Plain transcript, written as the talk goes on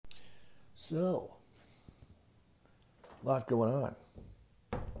So, a lot going on.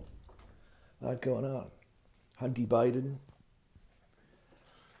 A lot going on. Hunty Biden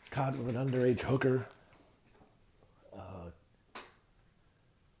caught with an underage hooker.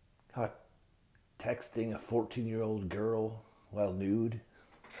 Caught texting a 14-year-old girl while nude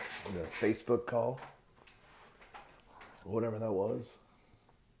in a Facebook call. Or whatever that was.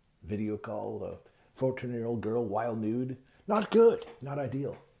 Video call with a 14-year-old girl while nude. Not good. Not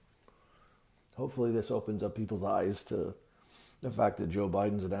ideal. Hopefully this opens up people's eyes to the fact that Joe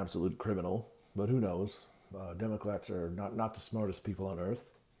Biden's an absolute criminal. But who knows? Democrats are not the smartest people on earth.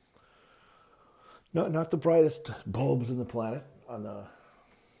 Not the brightest bulbs in the planet. Not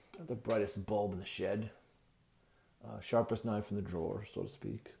the brightest bulb in the shed. Sharpest knife in the drawer, so to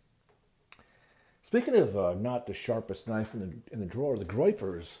speak. Speaking of not the sharpest knife in the drawer, the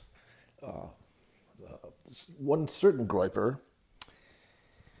Groypers, one certain Groyper,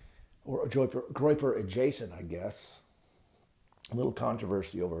 or a Groyper adjacent, I guess. A little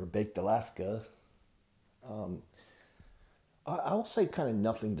controversy over Baked Alaska. I'll say kind of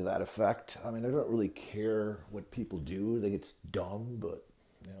nothing to that effect. I mean, I don't really care what people do. I think it's dumb, but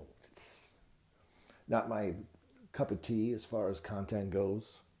it's not my cup of tea as far as content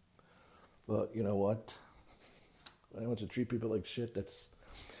goes. But you know what? I want to treat people like shit. That's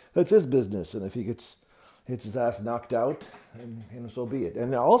his business, and if he gets his ass knocked out, and so be it.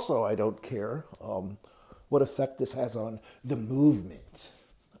 And also, I don't care what effect this has on the movement.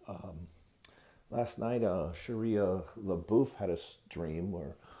 Last night, Sharia LaBeouf had a stream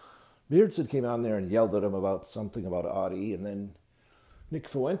where Beardson came on there and yelled at him about something about Audi, and then Nick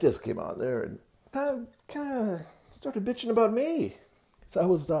Fuentes came on there and kind of started bitching about me. So I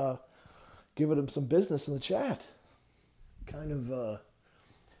was giving him some business in the chat. Kind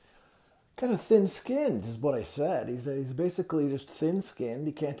of thin-skinned is what I said. He's basically just thin-skinned.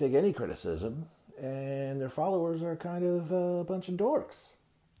 He can't take any criticism, and their followers are kind of a bunch of dorks.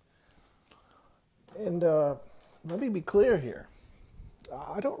 And let me be clear here.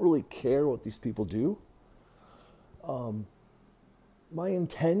 I don't really care what these people do. My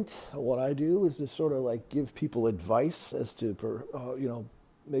intent, what I do, is to sort of like give people advice as to,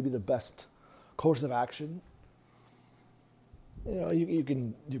 maybe the best course of action. You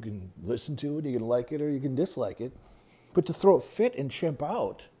can listen to it, you can like it, or you can dislike it. But to throw a fit and chimp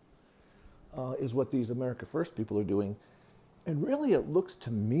out is what these America First people are doing. And really it looks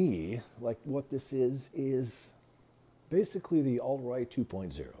to me like what this is basically the alt-right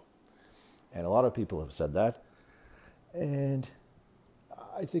 2.0. And a lot of people have said that. And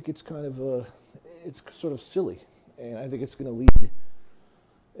I think it's it's sort of silly. And I think it's going to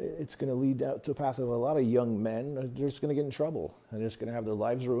lead out to a path of a lot of young men. They're just going to get in trouble. And they're just going to have their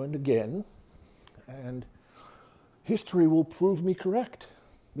lives ruined again. And history will prove me correct.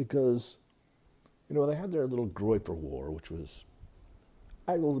 Because, they had their little Groyper war, which was,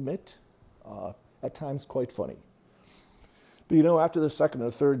 I will admit, at times quite funny. But, after the second or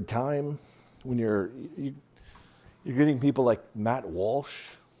third time, when you're getting people like Matt Walsh,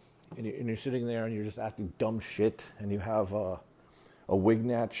 and you're sitting there and you're just acting dumb shit, and you have a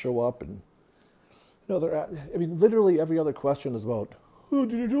Wignat show up, and literally every other question is about, oh,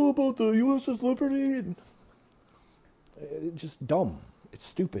 did you know about the USS Liberty? And it's just dumb. It's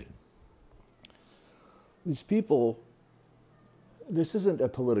stupid. These people, this isn't a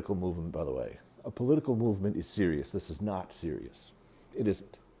political movement, by the way. A political movement is serious. This is not serious. It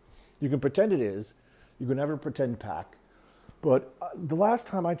isn't. You can pretend it is. You can never pretend pack. But the last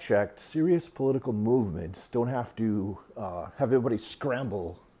time I checked, serious political movements don't have to have everybody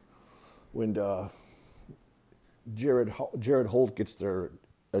scramble when Jared Holt gets their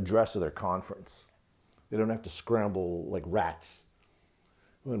address of their conference. They don't have to scramble like rats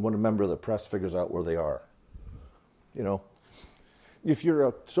when a member of the press figures out where they are. If you're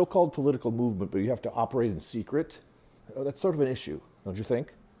a so-called political movement, but you have to operate in secret, that's sort of an issue, don't you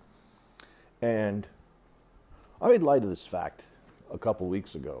think? And I made light of this fact a couple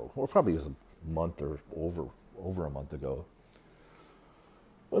weeks ago, or probably it was a month or over a month ago.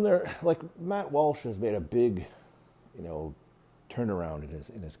 When Matt Walsh has made a big, turnaround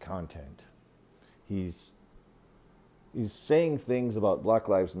in his content. He's saying things about Black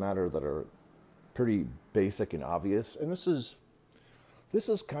Lives Matter that are pretty basic and obvious, and this is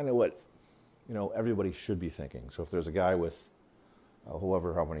kind of what everybody should be thinking. So if there's a guy with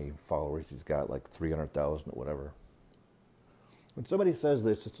how many followers he's got, like 300,000 or whatever, when somebody says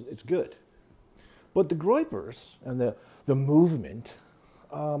this, it's good. But the Groypers and the movement,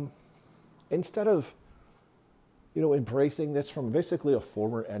 instead of embracing this from basically a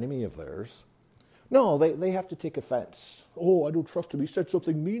former enemy of theirs, No, they have to take offense. Oh, I don't trust him. He said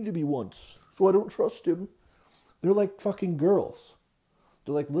something mean to me once, so I don't trust him. They're like fucking girls.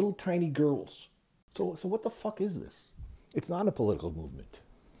 They're like little tiny girls. So what the fuck is this? It's not a political movement.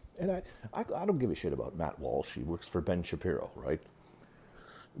 And I don't give a shit about Matt Walsh. He works for Ben Shapiro, right?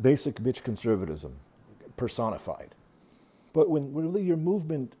 Basic bitch conservatism personified. But when really your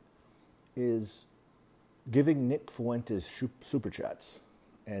movement is giving Nick Fuentes super chats,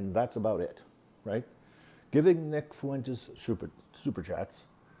 and that's about it, right? Giving Nick Fuentes super chats,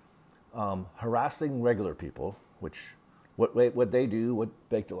 harassing regular people, which what they do, what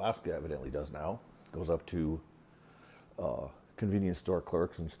Baked Alaska evidently does now, goes up to convenience store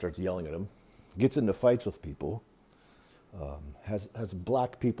clerks and starts yelling at them, gets into fights with people, has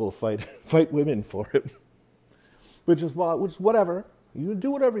black people fight women for him, which is whatever. You can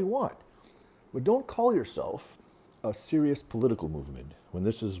do whatever you want, but don't call yourself a serious political movement when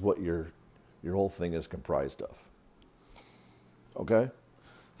this is what your whole thing is comprised of. Okay?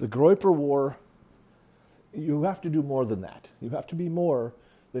 The Groyper War, you have to do more than that. You have to be more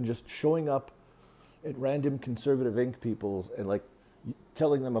than just showing up at random conservative Inc. peoples and like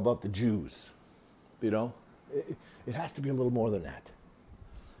telling them about the Jews. You know? It has to be a little more than that.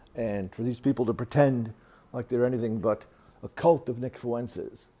 And for these people to pretend like they're anything but a cult of Nick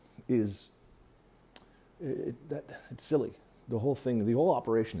Fuentes is it's silly. The whole thing, the whole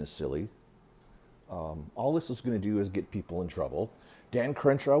operation is silly. All this is going to do is get people in trouble. Dan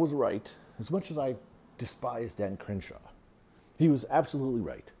Crenshaw was right. As much as I despise Dan Crenshaw, he was absolutely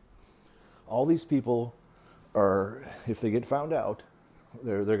right. All these people are, if they get found out,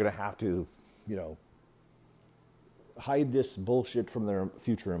 they're going to have to, hide this bullshit from their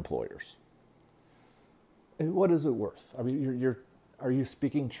future employers. And what is it worth? I mean, are you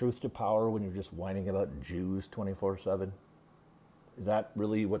speaking truth to power when you're just whining about Jews 24/7? Is that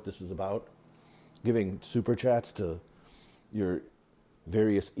really what this is about? Giving super chats to your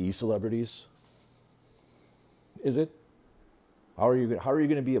various e-celebrities? Is it? How are you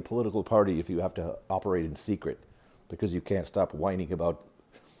going to be a political party if you have to operate in secret because you can't stop whining about,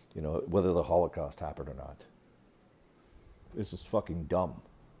 whether the Holocaust happened or not? This is fucking dumb.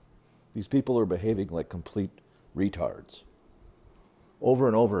 These people are behaving like complete retards over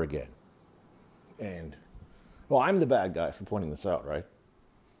and over again. And, well, I'm the bad guy for pointing this out, right?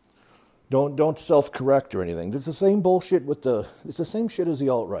 Don't self-correct or anything. It's the same bullshit it's the same shit as the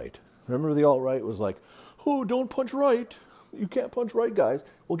alt-right. Remember the alt-right was like, oh, don't punch right. You can't punch right, guys.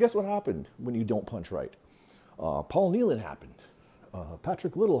 Well, guess what happened when you don't punch right? Paul Nealon happened.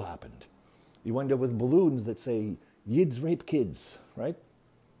 Patrick Little happened. You wind up with balloons that say, Yids rape kids, right?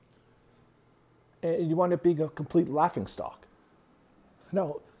 And you wind up being a complete laughingstock.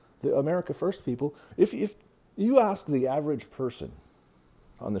 Now, the America First people, if you ask the average person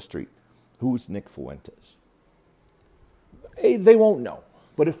on the street, who's Nick Fuentes? They won't know.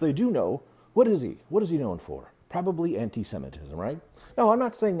 But if they do know, what is he? What is he known for? Probably anti-Semitism, right? Now, I'm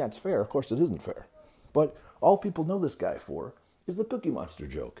not saying that's fair. Of course, it isn't fair. But all people know this guy for is the Cookie Monster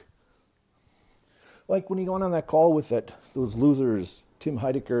joke. Like when he went on that call with those losers, Tim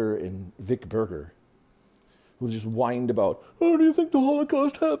Heidecker and Vic Berger, who just whined about, oh, do you think the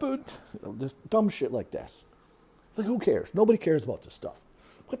Holocaust happened? Just dumb shit like this. It's like, who cares? Nobody cares about this stuff.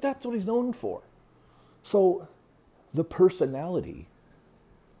 But that's what he's known for. So the personality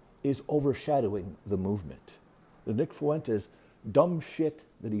is overshadowing the movement. The Nick Fuentes dumb shit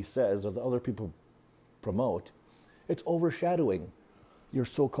that he says or the other people promote, it's overshadowing your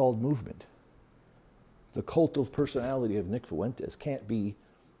so-called movement. The cult of personality of Nick Fuentes can't be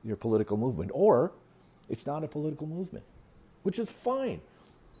your political movement, or it's not a political movement, which is fine.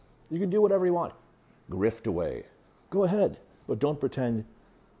 You can do whatever you want. Grift away. Go ahead, but don't pretend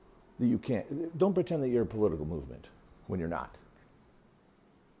that you can't. Don't pretend that you're a political movement when you're not.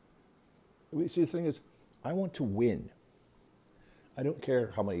 See, the thing is, I want to win. I don't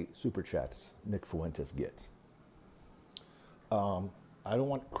care how many super chats Nick Fuentes gets. I don't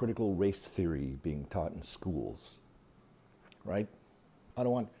want critical race theory being taught in schools, right? I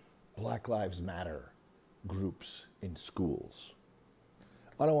don't want Black Lives Matter groups in schools.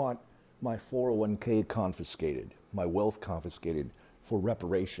 I don't want my 401k confiscated, my wealth confiscated for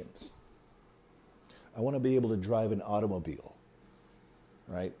reparations. I want to be able to drive an automobile,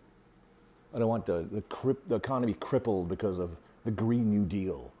 right? I don't want the economy crippled because of the Green New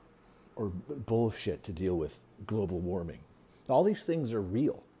Deal or bullshit to deal with global warming. All these things are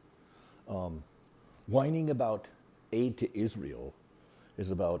real. Whining about aid to Israel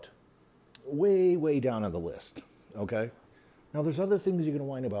is about way, way down on the list, okay? Now, there's other things you can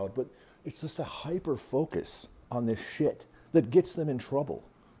whine about, but it's just a hyper-focus on this shit that gets them in trouble.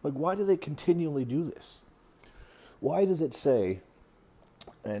 Like, why do they continually do this? Why does it say,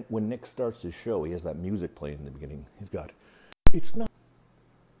 and when Nick starts his show, he has that music playing in the beginning. He's got, it's not.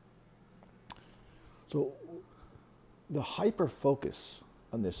 So the hyper focus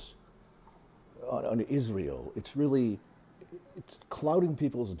on this, on Israel, it's clouding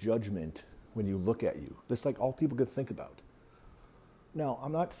people's judgment when you look at you. That's like all people could think about. Now,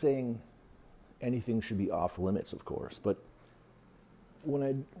 I'm not saying anything should be off limits, of course, but when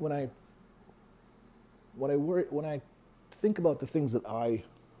I think about the things that I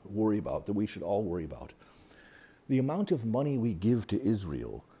worry about, that we should all worry about, the amount of money we give to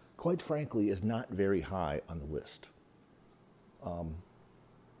Israel, quite frankly, is not very high on the list.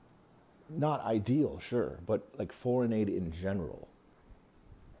 Not ideal, sure, but like foreign aid in general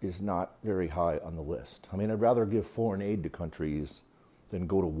is not very high on the list. I mean, I'd rather give foreign aid to countries than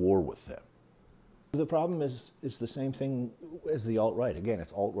go to war with them. The problem is the same thing as the alt-right. Again,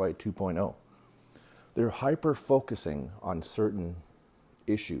 it's alt-right 2.0. They're hyper-focusing on certain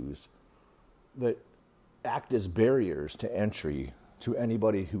issues that act as barriers to entry to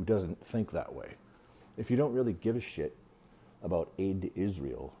anybody who doesn't think that way. If you don't really give a shit about aid to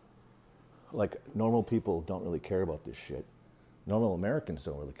Israel, like normal people don't really care about this shit. Normal Americans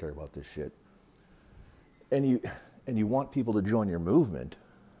don't really care about this shit. And you want people to join your movement,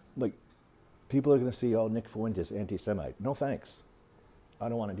 like people are going to see, oh, Nick Fuentes, anti-Semite. No thanks. I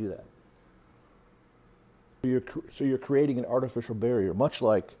don't want to do that. So you're creating an artificial barrier, much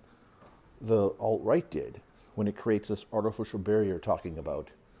like the alt-right did when it creates this artificial barrier talking about,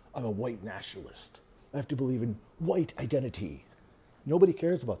 I'm a white nationalist. I have to believe in white identity. Nobody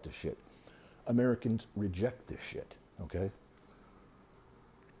cares about this shit. Americans reject this shit, okay?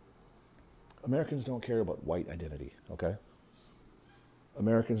 Americans don't care about white identity, okay?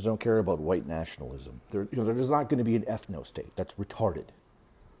 Americans don't care about white nationalism. There's not going to be an ethno-state. That's retarded.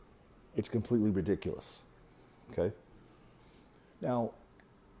 It's completely ridiculous, okay? Now,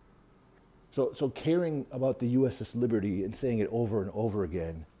 so caring about the USS Liberty and saying it over and over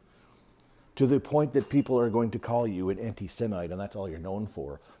again to the point that people are going to call you an anti-Semite and that's all you're known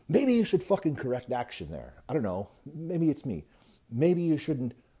for, maybe you should fucking correct action there. I don't know. Maybe it's me. Maybe you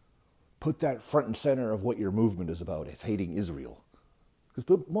shouldn't put that front and center of what your movement is about. It's hating Israel.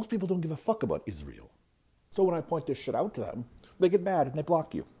 Because most people don't give a fuck about Israel. So when I point this shit out to them, they get mad and they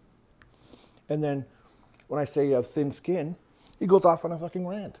block you. And then when I say you have thin skin, he goes off on a fucking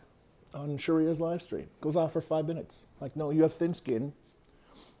rant on Sharia's live stream. Goes off for 5 minutes. Like, no, you have thin skin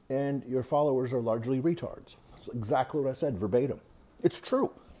and your followers are largely retards. That's exactly what I said, verbatim. It's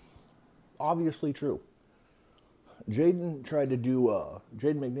true. Obviously true. Jaden McNeil tried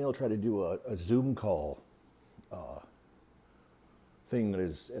to do a Zoom call thing at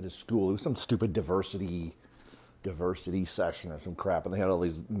his school. It was some stupid diversity session or some crap, and they had all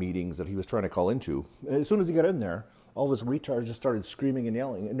these meetings that he was trying to call into. And as soon as he got in there, all this retards just started screaming and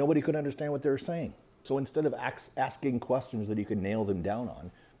yelling, and nobody could understand what they were saying. So instead of asking questions that you could nail them down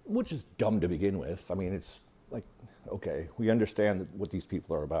on, which is dumb to begin with, I mean, it's like, okay, we understand what these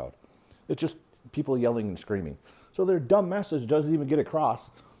people are about. It's just people yelling and screaming. So their dumb message doesn't even get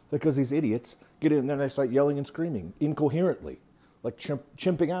across because these idiots get in there and they start yelling and screaming incoherently, like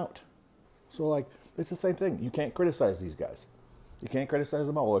chimping out. So, like, it's the same thing. You can't criticize these guys. You can't criticize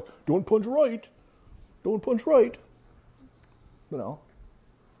them all. Like, don't punch right. Don't punch right. You know,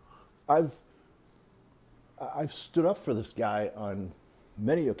 I've stood up for this guy on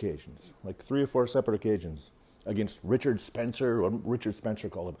many occasions, like 3 or 4 separate occasions, against Richard Spencer. What Richard Spencer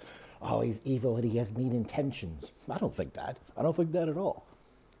called him, oh, he's evil and he has mean intentions. I don't think that. I don't think that at all.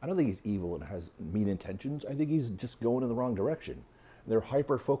 I don't think he's evil and has mean intentions. I think he's just going in the wrong direction. Their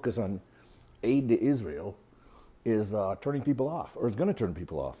hyper-focus on aid to Israel is turning people off, or is going to turn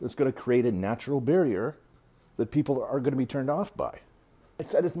people off. It's going to create a natural barrier that people are going to be turned off by. I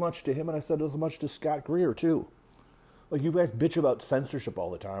said as much to him, and I said as much to Scott Greer, too. Like, you guys bitch about censorship all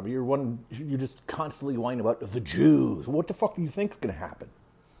the time. You're just constantly whining about the Jews. What the fuck do you think is going to happen?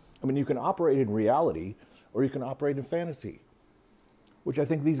 I mean, you can operate in reality, or you can operate in fantasy, which I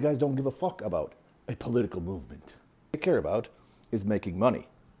think these guys don't give a fuck about a political movement. What they care about is making money,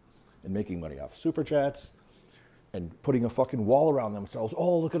 and making money off super chats, and putting a fucking wall around themselves.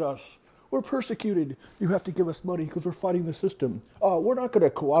 Oh, look at us. We're persecuted. You have to give us money because we're fighting the system. We're not going to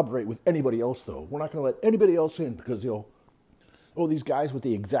cooperate with anybody else, though. We're not going to let anybody else in because, oh, these guys with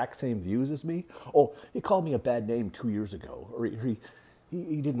the exact same views as me. Oh, he called me a bad name 2 years ago. Or he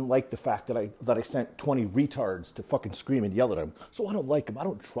didn't like the fact that I sent 20 retards to fucking scream and yell at him. So I don't like him. I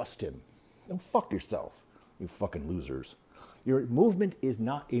don't trust him. Then fuck yourself, you fucking losers. Your movement is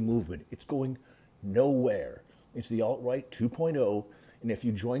not a movement. It's going nowhere. It's the alt-right 2.0. And if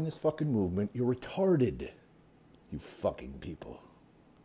you join this fucking movement, you're retarded. You fucking people.